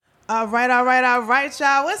All right,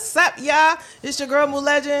 y'all. What's up, y'all? It's your girl, Moo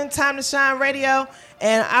Legend, Time to Shine Radio,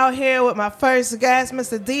 and out here with my first guest,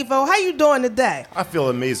 Mr. Deevo. How you doing today? I feel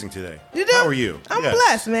amazing today. You do? How are you? I'm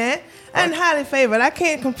blessed, man. And highly favored. I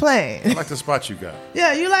can't complain. I like the spot you got.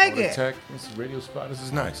 Yeah, you like it? Tech, this radio spot. This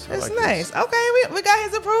is nice. It's like nice. This. Okay, we got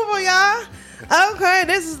his approval, y'all. Okay,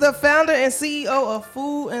 this is the founder and CEO of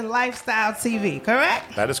Food and Lifestyle TV,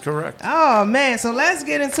 correct? That is correct. Oh, man. So let's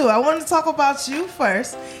get into it. I want to talk about you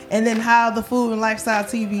first and then how the Food and Lifestyle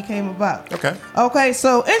TV came about. Okay. Okay,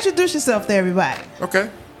 so introduce yourself to everybody. Okay.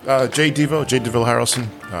 J. Deevo Harrelson.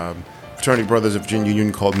 Fraternity Brothers of Virginia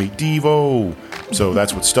Union called me Deevo. So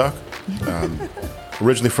that's what stuck.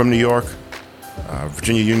 Originally from New York,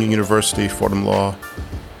 Virginia Union University, Fordham Law,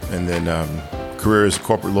 and then career as a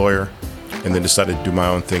corporate lawyer, and then decided to do my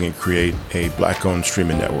own thing and create a black-owned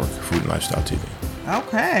streaming network, Food and Lifestyle TV.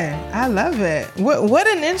 Okay, I love it. What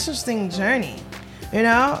an interesting journey, you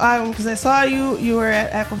know, because I saw you were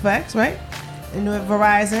at Equifax, right? And you were at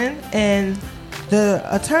Verizon, and the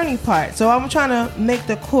attorney part. So I'm trying to make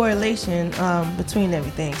the correlation between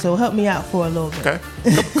everything. So help me out for a little bit. Okay,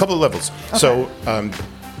 a couple of levels. Okay. So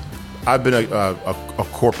I've been a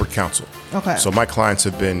corporate counsel. Okay. So my clients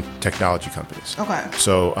have been technology companies. Okay.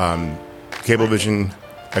 So Cablevision,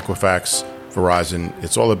 Equifax, Verizon,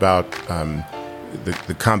 it's all about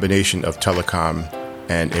the combination of telecom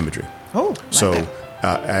and imagery. Oh, so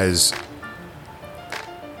as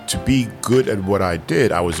to be good at what I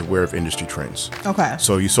did, I was aware of industry trends. Okay.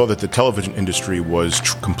 So you saw that the television industry was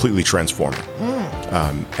completely transforming.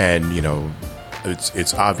 And, you know,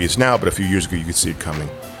 it's obvious now, but a few years ago you could see it coming.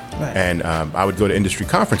 Right. And I would go to industry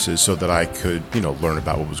conferences so that I could, you know, learn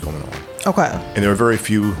about what was going on. Okay. And there were very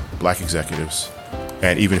few black executives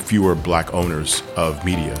and even fewer black owners of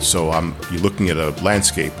media. So you're looking at a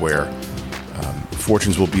landscape where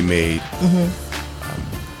fortunes will be made.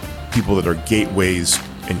 People that are gateways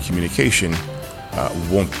in communication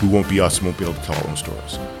won't be us, won't be able to tell our own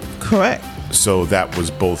stories. Correct. So that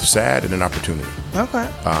was both sad and an opportunity. Okay.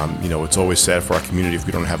 You know, it's always sad for our community if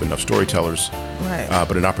we don't have enough storytellers, right.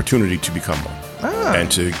 But an opportunity to become one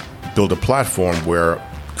and to build a platform where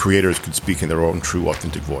creators could speak in their own true,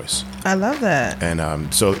 authentic voice. I love that.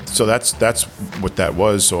 And so that's what that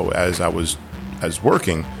was. So as I was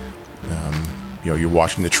working, you know, you're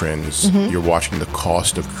watching the trends, you're watching the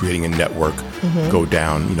cost of creating a network go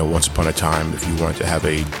down. You know, once upon a time, if you wanted to have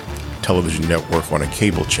a television network on a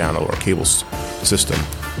cable channel or a cable system,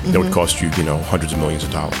 that would cost you, you know, hundreds of millions of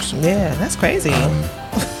dollars. Yeah, that's crazy.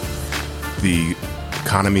 The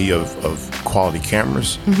economy of quality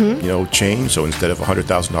cameras, you know, changed. So instead of a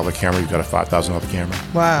 $100,000 camera, you've got a $5,000 camera.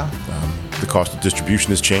 Wow. The cost of distribution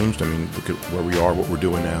has changed. I mean, look at where we are, what we're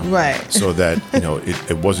doing now. Right. So that, you know,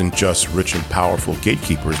 it wasn't just rich and powerful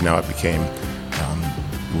gatekeepers. Now it became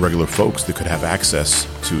regular folks that could have access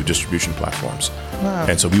to distribution platforms. Wow.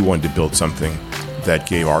 And so we wanted to build something that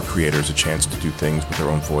gave our creators a chance to do things with their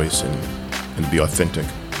own voice and be authentic.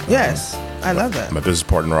 Yes, I love that. My business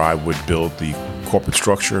partner and I would build the corporate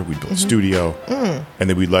structure, we'd build a studio, and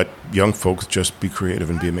then we'd let young folks just be creative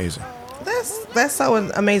and be amazing. That's so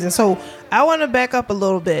amazing. So I want to back up a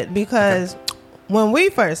little bit because when we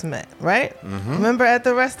first met, right? Remember at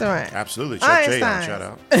the restaurant? Absolutely. Chef Jay, shout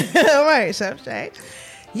out. Right, Chef Jay.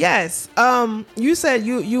 Yes. You said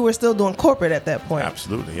you were still doing corporate at that point.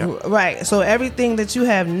 Absolutely, yeah. Right. So everything that you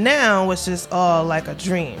have now was just all like a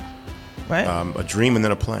dream, right? A dream and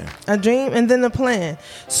then a plan. A dream and then a plan.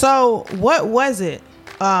 So what was it?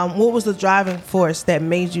 What was the driving force that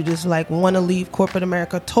made you just like want to leave corporate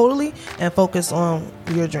America totally and focus on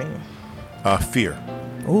your dream? Fear.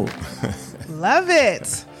 Ooh, love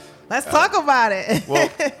it. Let's talk about it. Well,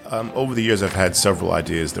 over the years, I've had several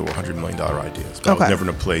ideas that were $100 million ideas, but I was never in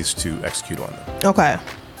a place to execute on them. Okay.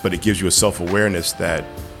 But it gives you a self-awareness that,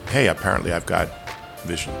 hey, apparently I've got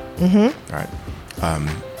vision. All right.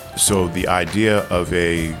 So the idea of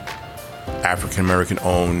a African-American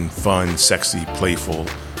owned, fun, sexy, playful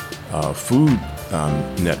food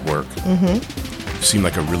network seemed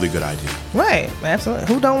like a really good idea. Right. Absolutely.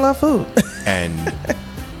 Who don't love food? And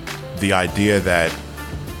the idea that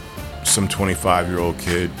some 25-year-old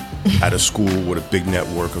kid at a school with a big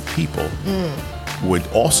network of people would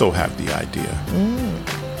also have the idea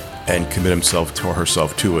and commit himself to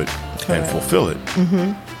herself to it and fulfill it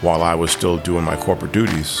while I was still doing my corporate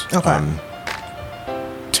duties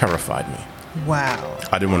terrified me. Wow.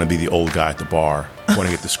 I didn't want to be the old guy at the bar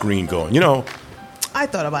pointing at the screen going, you know, I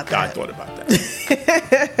thought about that. I thought about that.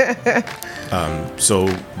 So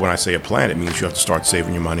when I say a plan, it means you have to start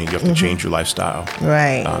saving your money. You have to change your lifestyle.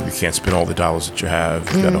 Right. You can't spend all the dollars that you have.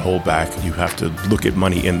 You got to hold back. You have to look at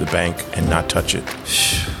money in the bank and not touch it.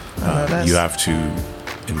 You have to,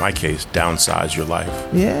 in my case, downsize your life.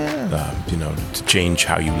 Yeah. To change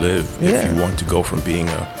how you live. If you want to go from being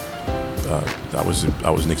I was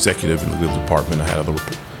an executive in the legal department. I had other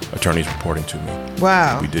attorneys reporting to me.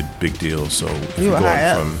 Wow. We did big deals. So if you were high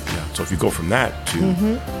up. So if you go from that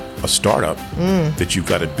to a startup that you've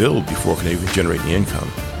got to build before it can even generate the income,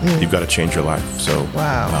 you've got to change your life. So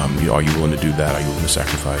are you willing to do that? Are you willing to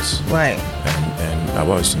sacrifice? Right. And I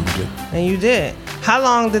was, and we did. And you did. How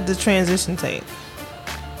long did the transition take?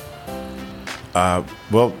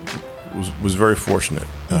 Well, was very fortunate.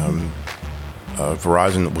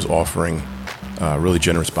 Verizon was offering really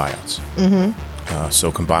generous buyouts.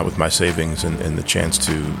 So combined with my savings and the chance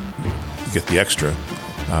to get the extra,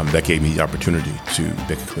 that gave me the opportunity to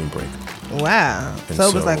make a clean break. Wow. So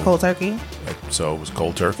it was like cold turkey? So it was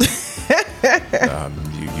cold turkey.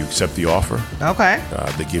 You accept the offer. Okay.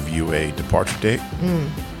 They give you a departure date,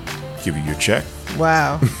 give you your check.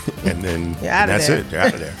 Wow. And then that's it. You're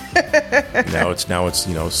out of there. now it's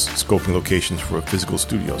scoping locations for a physical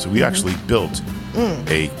studio. So we actually built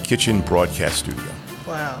a kitchen broadcast studio.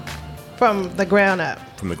 Wow. From the ground up.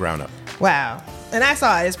 From the ground up. Wow. And I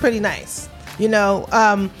saw it. It's pretty nice.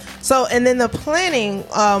 So and then the planning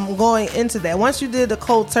going into that. Once you did the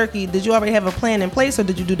cold turkey, did you already have a plan in place, or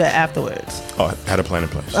did you do that afterwards? Oh, I had a plan in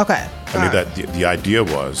place. Okay. That the idea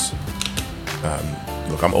was,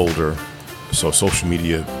 look, I'm older, so social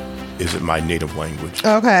media isn't my native language.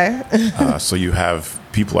 Okay. So you have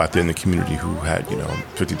people out there in the community who had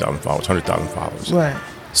 50,000 followers, 100,000 followers. Right.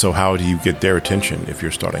 So how do you get their attention if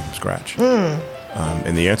you're starting from scratch?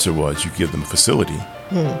 And the answer was you give them a facility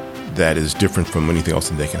that is different from anything else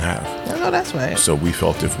that they can have. No, that's right. So we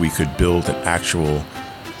felt if we could build an actual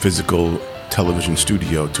physical television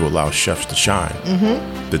studio to allow chefs to shine,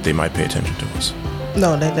 that they might pay attention to us.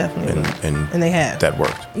 No, they definitely will. And they have. That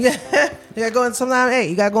worked. Yeah. You gotta go in sometimes. Hey,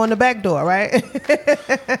 you gotta go in the back door, right?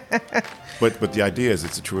 But the idea is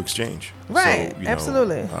it's a true exchange. Right. So,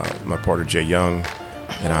 absolutely. My partner Jay Young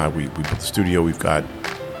and I, we built the studio. We've got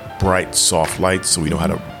bright, soft lights, so we know how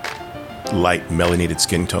to light melanated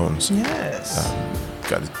skin tones. Yes.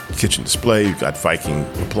 Got a kitchen display. You've got Viking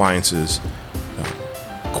appliances,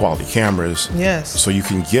 quality cameras. Yes. So you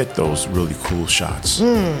can get those really cool shots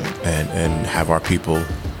and have our people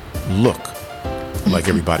look like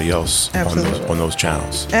everybody else on those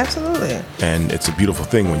channels. Absolutely. And it's a beautiful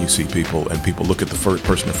thing when you see people and people look at the first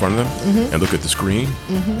person in front of them and look at the screen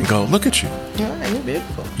and go, look at you. Yeah, you're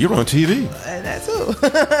beautiful. You're on TV. And that too.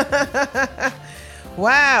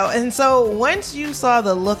 Wow. And so once you saw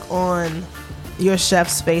the look on your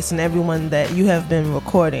chef's face and everyone that you have been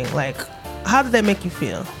recording, like, how did that make you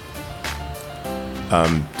feel?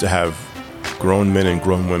 To have grown men and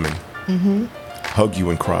grown women hug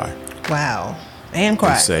you and cry. Wow. And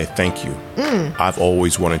cry. And say, thank you. I've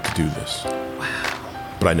always wanted to do this.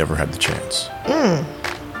 Wow. But I never had the chance.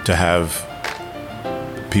 To have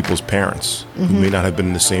people's parents who may not have been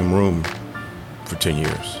in the same room for 10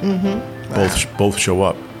 years both show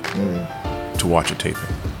up to watch a taping.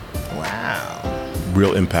 Wow.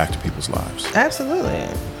 Real impact to people's lives. Absolutely.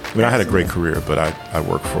 I had a great career, but I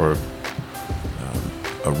worked for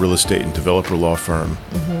a real estate and developer law firm,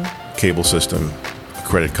 cable system, a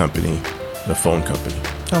credit company, and a phone company.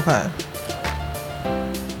 Okay.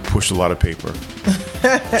 Pushed a lot of paper,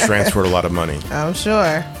 transferred a lot of money. I'm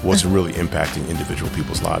sure. Wasn't really impacting individual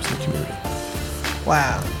people's lives in the community.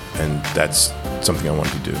 Wow. And that's something I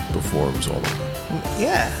wanted to do before it was all over.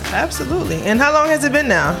 Yeah, absolutely. And how long has it been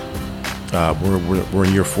now? We're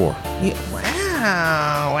in year 4. Yeah.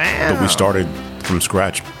 Wow. But we started from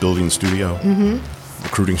scratch, building the studio,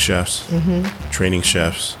 recruiting chefs, training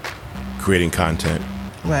chefs, creating content,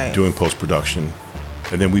 doing post-production,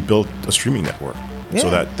 and then we built a streaming network. Yeah. So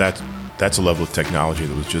that's a level of technology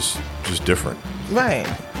that was just different. Right.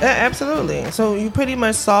 Absolutely. So you pretty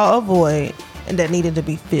much saw a void and that needed to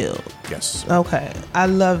be filled. Yes. Okay. I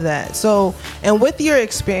love that. So, and with your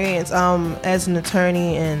experience as an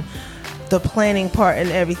attorney and the planning part and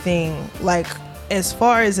everything, like, as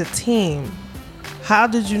far as a team, how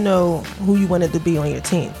did you know who you wanted to be on your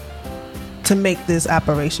team to make this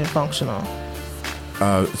operation functional?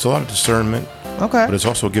 It's a lot of discernment. Okay. But it's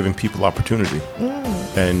also giving people opportunity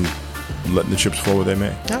and letting the chips fall where they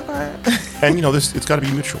may. Okay. And it's got to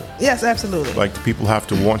be mutual. Yes, absolutely. Like, the people have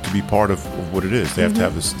to want to be part of what it is. They have to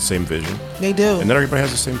have the same vision. They do. And not everybody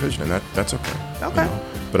has the same vision, and that's okay. Okay.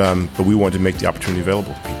 But we wanted to make the opportunity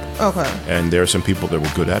available to people. Okay. And there are some people that were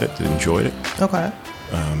good at it, that enjoyed it. Okay.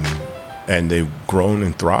 And they've grown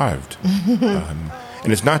and thrived.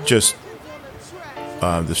 And it's not just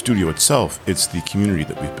the studio itself, it's the community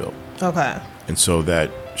that we've built. Okay. And so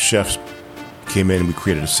that chefs came in and we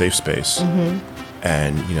created a safe space.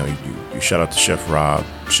 And, you shout out to Chef Rob,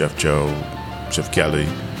 Chef Joe, Chef Kelly,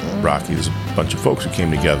 Rocky. There's a bunch of folks who came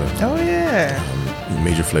together. Oh, yeah.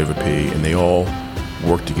 Major Flavor P, and they all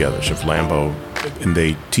work together. Chef Lambo, and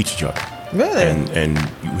they teach each other. Really? And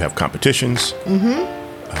you have competitions.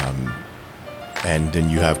 And then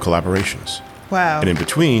you have collaborations. Wow. And in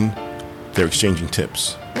between, they're exchanging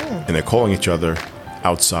tips. And they're calling each other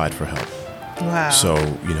outside for help. Wow. So,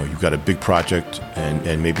 you've got a big project,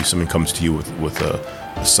 and maybe someone comes to you with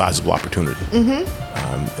a sizable opportunity.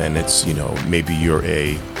 And it's, maybe you're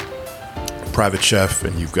a private chef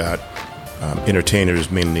and you've got entertainers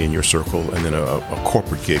mainly in your circle, and then a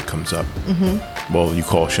corporate gig comes up. Well, you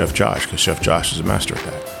call Chef Josh because Chef Josh is a master at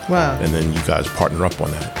that. Wow. And then you guys partner up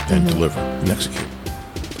on that and deliver and execute.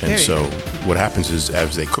 And so what happens is,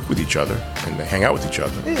 as they cook with each other and they hang out with each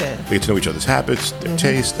other, they get to know each other's habits, their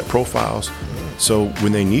tastes, their profiles. So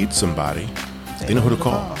when they need somebody, they know who to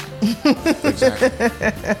call. Exactly.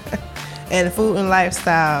 And Food and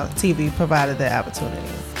Lifestyle TV provided that opportunity.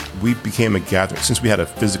 We became a gathering. Since we had a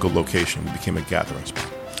physical location, we became a gathering spot.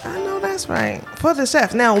 I know that's right. For the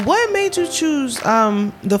chef. Now, what made you choose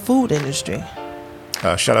the food industry?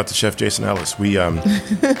 Shout out to Chef Jason Ellis.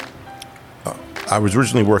 I was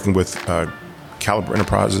originally working with Caliber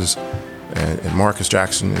Enterprises and Marcus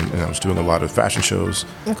Jackson, and I was doing a lot of fashion shows.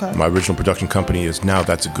 Okay. My original production company is Now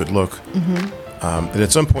That's a Good Look. And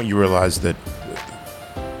at some point you realize that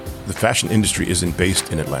the fashion industry isn't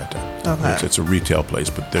based in Atlanta. Okay. It's a retail place,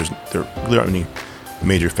 but there really aren't any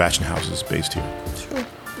major fashion houses based here. Sure.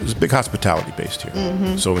 There's a big hospitality based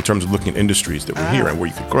here. So in terms of looking at industries that were here and where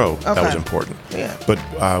you could grow, that was important. Yeah. But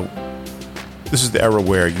this is the era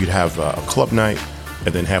where you'd have a club night,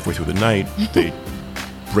 and then halfway through the night, they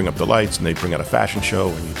bring up the lights and they bring out a fashion show,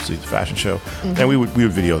 and you'd see the fashion show. And we would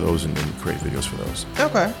video those and then create videos for those.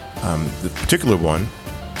 Okay. The particular one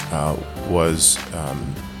was,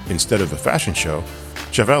 instead of a fashion show,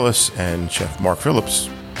 Chef Ellis and Chef Mark Phillips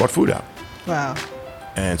brought food out. Wow.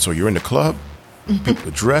 And so you're in the club, people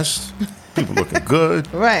are dressed, people looking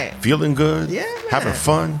good, right, feeling good, having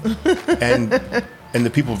fun, and the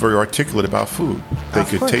people were very articulate about food. They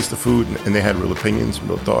could taste the food, and they had real opinions and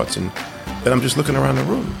real thoughts. And I'm just looking around the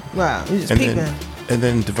room. Wow, you just peeping. And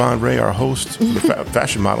then Devon Ray, our host, the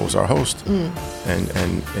fashion model, was our host,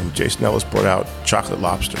 and Jason Ellis brought out chocolate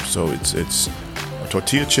lobster. So it's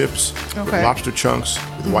tortilla chips with lobster chunks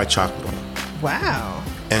with white chocolate on them. Wow.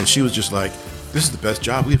 And she was just like, "This is the best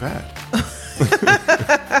job we've had."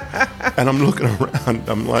 And I'm looking around.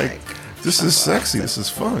 I'm like, "This is sexy. This is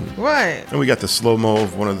fun." Right. And we got the slow mo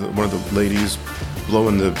of one of the ladies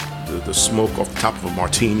blowing the smoke off the top of a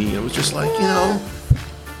martini. And it was just like,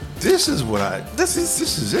 this is what this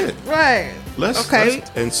is it. Right. Let's.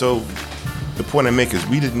 And so the point I make is,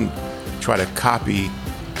 we didn't try to copy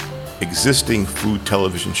existing food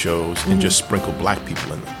television shows and just sprinkle black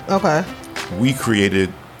people in them. Okay. We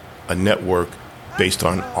created a network based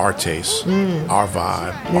on our tastes, our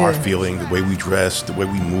vibe, our feeling, the way we dress, the way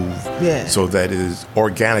we move, so that it is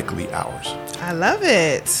organically ours. I love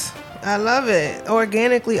it.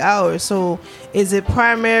 Organically ours. So is it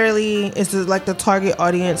like the target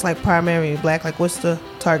audience, like primarily black? Like, what's the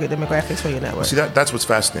target demographics for your network? See, that's what's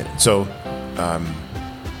fascinating. So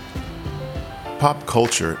pop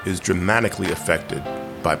culture is dramatically affected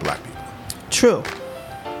by black people. True.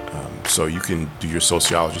 So you can do your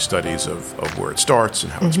sociology studies of where it starts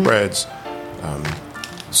and how it spreads,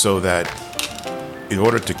 so that in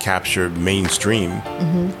order to capture mainstream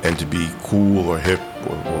and to be cool or hip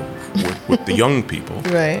or with the young people,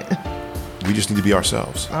 right, we just need to be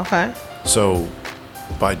ourselves. Okay. So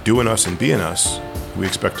by doing us and being us, we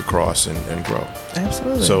expect to cross and grow.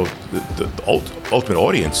 Absolutely. So the ultimate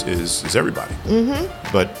audience is everybody.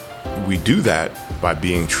 But we do that by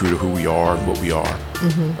being true to who we are and what we are.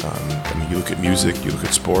 I mean, you look at music, you look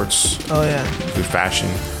at sports. Oh yeah. You look at fashion.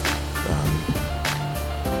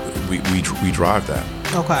 We drive that.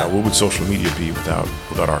 Okay. What would social media be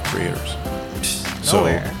without our creators?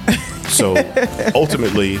 Nowhere. So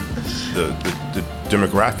ultimately, the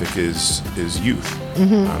demographic is youth,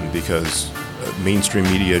 because mainstream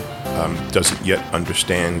media doesn't yet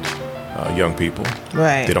understand young people.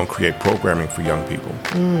 Right. They don't create programming for young people.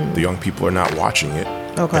 The young people are not watching it,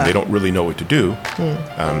 Okay. and they don't really know what to do,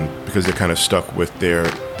 because they're kind of stuck with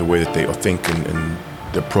the way that they think and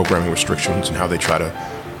their programming restrictions and how they try to,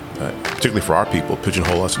 particularly for our people,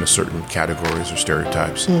 pigeonhole us into certain categories or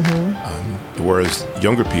stereotypes. Whereas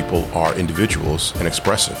younger people are individuals and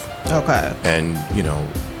expressive. Okay. And,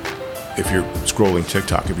 if you're scrolling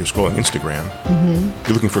TikTok, if you're scrolling Instagram,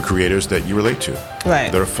 you're looking for creators that you relate to.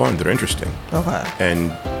 Right. That are fun, that are interesting. Okay.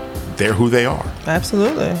 And they're who they are.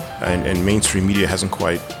 Absolutely. And mainstream media hasn't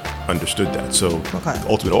quite understood that. So the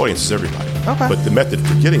ultimate audience is everybody. Okay. But the method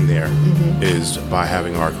for getting there is by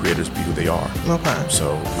having our creators be who they are. Okay.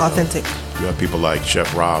 So authentic. You have people like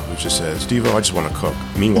Chef Rob, who just says, Deevo, I just want to cook.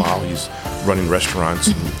 Meanwhile, he's running restaurants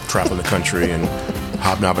and traveling the country and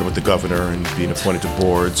hobnobbing with the governor and being appointed to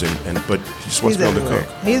boards, but he just wants to be able to cook.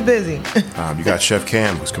 He's busy. You got Chef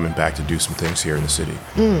Cam, who's coming back to do some things here in the city.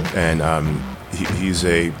 And he's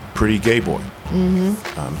a pretty gay boy,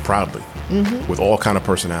 proudly, with all kind of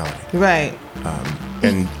personality. Right.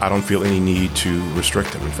 And I don't feel any need to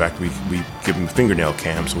restrict him. In fact, we give him fingernail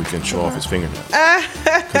cam so we can show off his fingernails.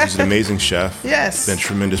 Because he's an amazing chef. Yes. And a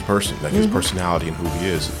tremendous person. Like his personality and who he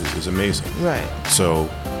is amazing. Right. So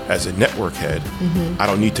as a network head, I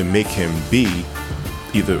don't need to make him be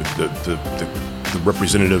either the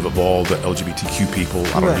representative of all the LGBTQ people.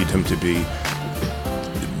 I don't need him to be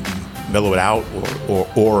mellow it out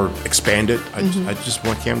or expand it. I just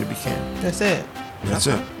want Cam to be Cam. That's it. That's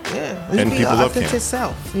it. Yeah. And be people love Cam. Authentic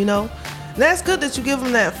self, That's good that you give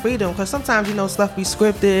them that freedom, because sometimes, stuff be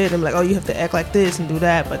scripted and like, oh, you have to act like this and do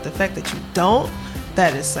that. But the fact that you don't,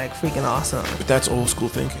 that is like freaking awesome. But that's old school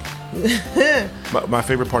thinking. My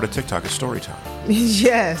favorite part of TikTok is story time.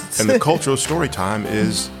 Yes. And the culture of story time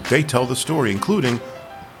is they tell the story, including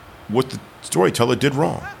what the storyteller did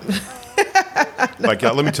wrong. Like,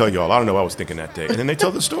 let me tell y'all, I don't know what I was thinking that day. And then they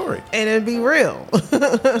tell the story. And it'd be real.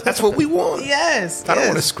 That's what we want. Yes. I don't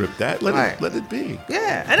want to script that. Let it be.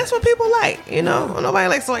 Yeah. And that's what people like, Nobody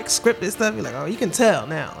likes to scripted stuff. You're like, oh, you can tell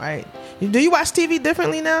now, right? Do you watch TV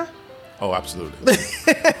differently now? Oh, absolutely.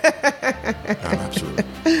 Absolutely.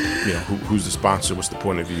 Who's the sponsor? What's the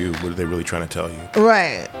point of view? What are they really trying to tell you?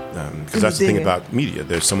 Right. Because that's the thing about media.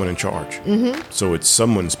 There's someone in charge. So it's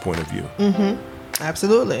someone's point of view.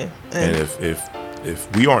 Absolutely. And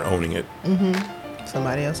if we aren't owning it,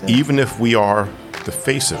 somebody else is. Even if we are the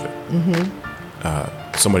face of it,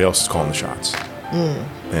 somebody else is calling the shots.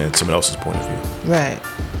 And it's someone else's point of view. Right.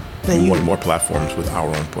 We want more platforms with our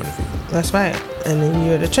own point of view. That's right. And then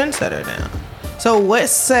you're the trendsetter now. So what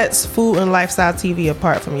sets Food and Lifestyle TV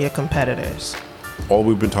apart from your competitors? All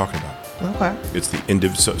we've been talking about. Okay. It's the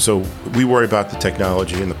individual. So we worry about the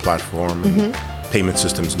technology and the platform and payment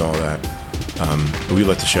systems and all that. We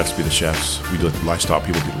let the chefs be the chefs. We let the lifestyle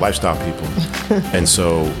people be the lifestyle people. And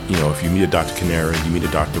so, if you meet a Dr. Canary, you meet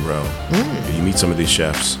a Dr. Rowe, you meet some of these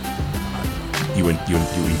chefs, you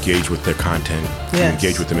engage with their content, you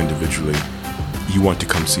engage with them individually, you want to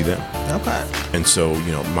come see them. Okay. And so,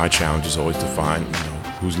 my challenge is always to find,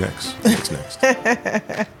 who's next? What's next?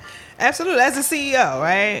 Absolutely. As a CEO,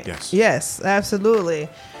 right? Yes. Yes, absolutely.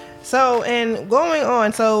 So, and going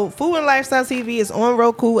on, so Food and Lifestyle TV is on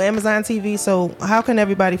Roku, Amazon TV. So how can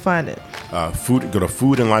everybody find it? Go to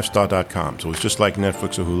foodandlifestyle.com. So it's just like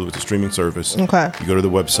Netflix or Hulu. It's a streaming service. Okay. You go to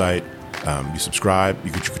the website, you subscribe,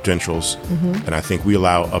 you get your credentials, and I think we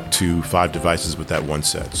allow up to 5 devices with that one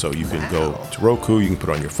set. So you can go to Roku, you can put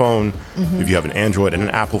it on your phone. If you have an Android and an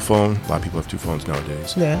Apple phone, a lot of people have 2 phones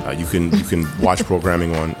nowadays. Yeah. You can watch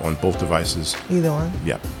programming on both devices. Either one.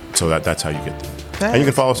 Yeah. So that's how you get there. And you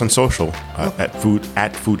can follow us on social at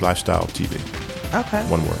Food Lifestyle TV. Okay.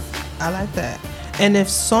 One word. I like that. And if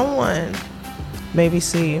someone maybe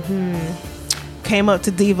came up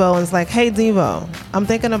to Deevo and was like, hey, Deevo, I'm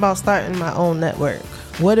thinking about starting my own network,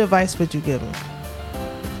 what advice would you give them?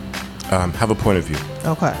 Have a point of view.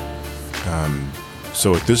 Okay.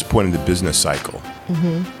 So at this point in the business cycle,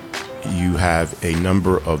 you have a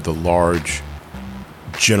number of the large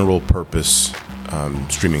general purpose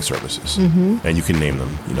streaming services, and you can name them.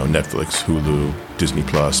 Netflix, Hulu, Disney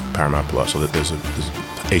Plus, Paramount Plus. So that there's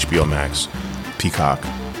HBO Max, Peacock.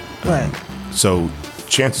 Right. So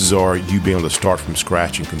chances are you being able to start from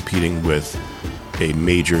scratch and competing with a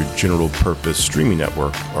major general purpose streaming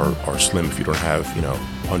network are slim if you don't have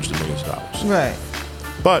hundreds of millions of dollars. Right.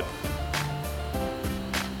 But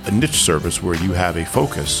a niche service where you have a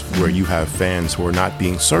focus, where you have fans who are not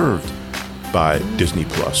being served by Disney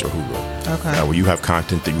Plus or Hulu. Okay. Where you have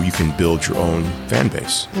content that you can build your own fan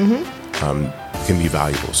base. Can be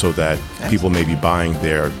valuable, so that people may be buying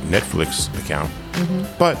their Netflix account,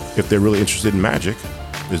 but if they're really interested in magic,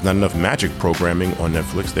 there's not enough magic programming on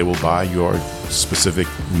Netflix, they will buy your specific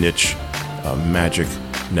niche magic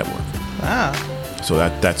network. Wow. So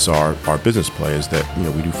that's our business play, is that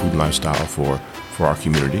we do food and lifestyle for our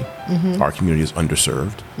community. Our community is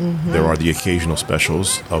underserved. There are the occasional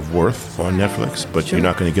specials of worth on Netflix, but you're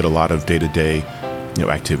not going to get a lot of day-to-day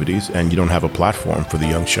activities, and you don't have a platform for the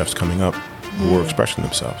young chefs coming up who are expressing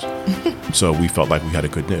themselves. So we felt like we had a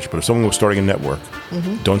good niche. But if someone was starting a network,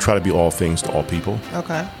 don't try to be all things to all people.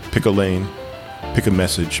 Okay. Pick a lane, pick a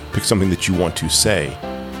message, pick something that you want to say,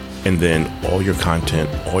 and then all your content,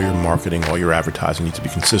 all your marketing, all your advertising needs to be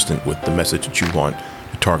consistent with the message that you want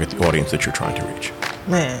to target the audience that you're trying to reach.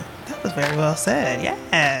 Man, that was very well said.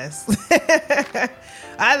 Yes.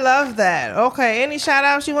 I love that. Okay, any shout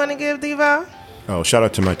outs you want to give, Deevo? Oh, shout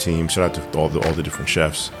out to my team. Shout out to all the different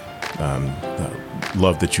chefs.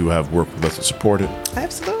 Love that you have worked with us to support it.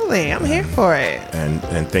 Absolutely. I'm here for it.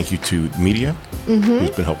 And thank you to media,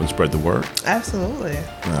 who's been helping spread the word. Absolutely.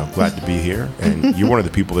 Glad to be here. And you're one of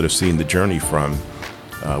the people that have seen the journey from,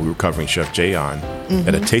 we were covering Chef Jay on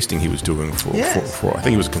at a tasting he was doing for I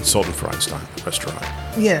think he was a consultant for Einstein Restaurant.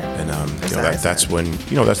 Yeah. And that's when,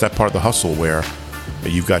 that's that part of the hustle where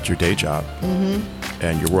you've got your day job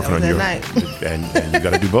and you're working on your night. and you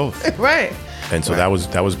got to do both. Right. And so that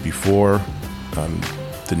was before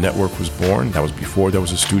the network was born. That was before there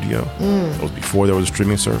was a studio. That was before there was a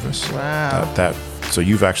streaming service. Wow. So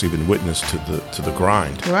you've actually been witness to the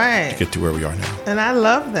grind, right, to get to where we are now. And I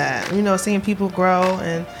love that, seeing people grow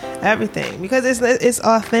and everything, because it's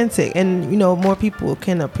authentic, and more people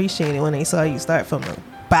can appreciate it when they saw you start from the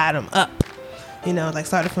bottom up. Like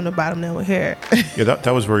started from the bottom, now we're here. Yeah,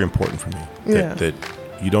 that was very important for me. That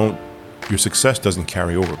your success doesn't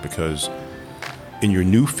carry over, because in your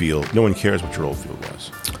new field, no one cares what your old field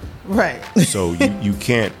was. Right. So you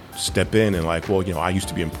can't step in and I used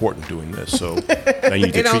to be important doing this, so now you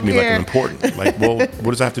need to treat me like I'm important. What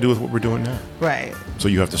does that have to do with what we're doing now? Right. So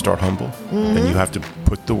you have to start humble, and you have to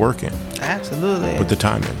put the work in. Absolutely. Put the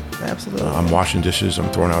time in. Absolutely. I'm washing dishes.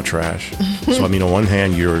 I'm throwing out trash. So on one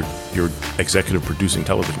hand, you're executive producing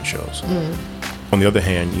television shows. On the other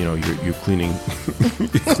hand, you're cleaning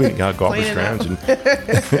out garbage cans and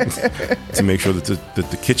to make sure that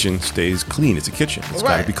the kitchen stays clean. It's a kitchen. It's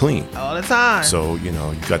got to be clean all the time. So you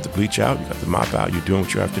got the bleach out, you got the mop out. You're doing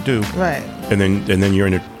what you have to do. Right. And then you're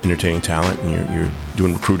entertaining talent, and you're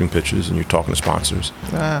doing recruiting pitches, and you're talking to sponsors.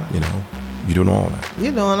 Wow. You're doing all that.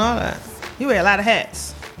 You're doing all that. You wear a lot of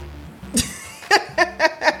hats.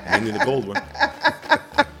 Mainly the gold one.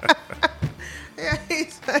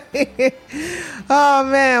 Oh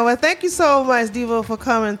man, well thank you so much, Deevo, for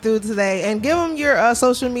coming through today, and give them your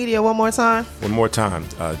social media one more time.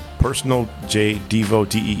 Personal J Deevo,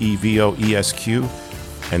 DeeVoESQ,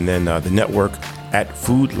 and then the network at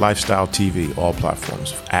Food Lifestyle TV, all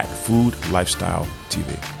platforms at Food Lifestyle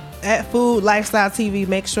TV. At Food Lifestyle TV.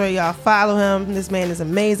 Make sure y'all follow him. This man is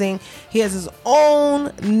amazing. He has his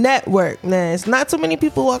own network. Now, it's not too many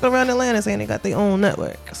people walking around Atlanta saying they got their own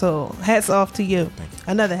network. So hats off to you.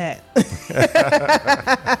 Another hat.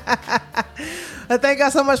 Thank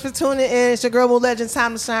y'all so much for tuning in. It's your girl, Mo Legend,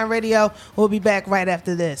 Time to Shine Radio. We'll be back right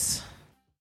after this.